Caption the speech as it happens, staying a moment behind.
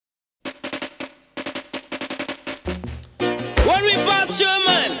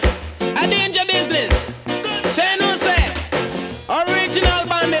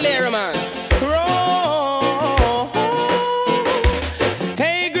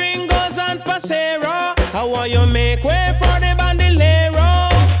want you make way for the Bandolero.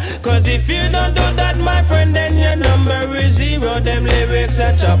 Cause if you don't do that, my friend, then your number is 0. Them lyrics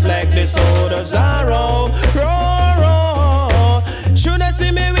are chopped like the sword of Zorro. Should I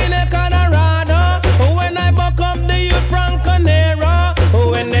see me win a Colorado? When I buck up the youth from Conero.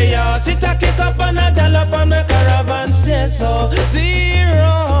 When they all sit a kick up and a gallop on the caravan stay so 0.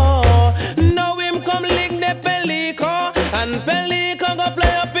 Now him come lick the Pelico, and Pelico go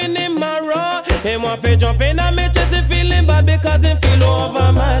fly up in the marrow. Him want to jump in and me chest, he feeling bad because him feel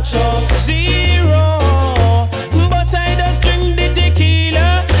over macho. 0. But I just drink the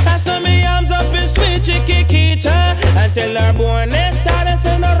tequila. I saw me arms up in sweet chiquita. Until our born they started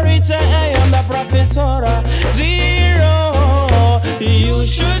senorita, I am the professora. 0. You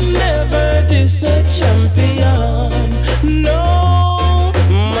should never diss the champion. No,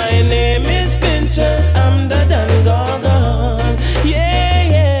 my name is Pinchers, I'm the Dan Gorgon. Yeah,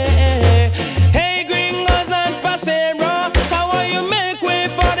 yeah. Hey, gringos and pasero, how will you make way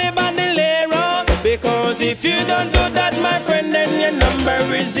for the Bandolero? Because if you don't do that, my friend, then your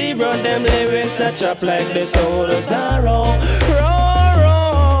number is 0. Them lyrics are chopped like the soul of Zorro.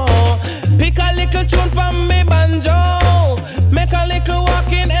 Pick a little tune from me banjo. Make a little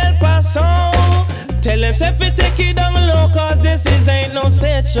walk in El Paso. Tell them if you take it down low, cause this is ain't no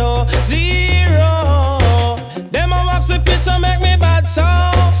stage show. 0. Them a wax the picture make me bad so.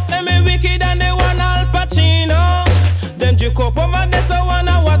 Them me wicked and they want Al Pacino. Them juke up over there so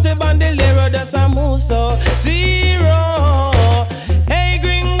wanna what a Bandolero that's a move so. 0. Hey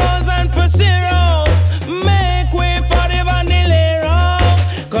gringos and pasero, make way for the Bandolero.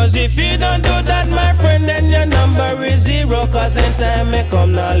 Cause if you don't do that, my friend, then your number is 0. Cause in time me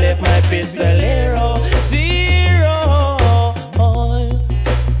come now left my pistolero. 0.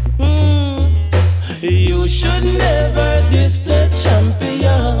 You should never diss the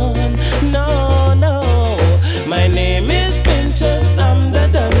champion. No, no. My name is Pinchers, I'm the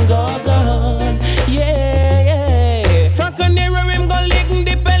Dan Gorgon. Yeah, yeah. From Conero him go lick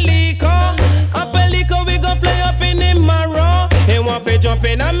the Pelico. A Pelico we go fly up in the marrow. He want to jump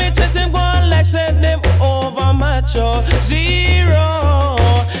in and me chase him go on like said them over macho. 0.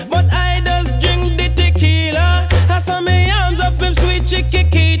 But I just drink the tequila. I saw me arms up him sweet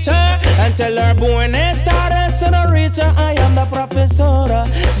chiquita. And tell her born a star, senorita, I am the professora.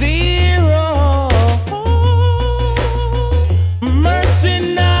 0.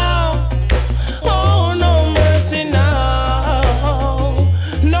 Mercy now. Oh, no mercy now.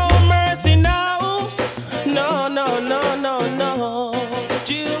 No mercy now. No, no, no, no, no.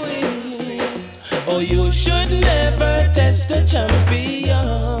 Jewish. Oh, you should never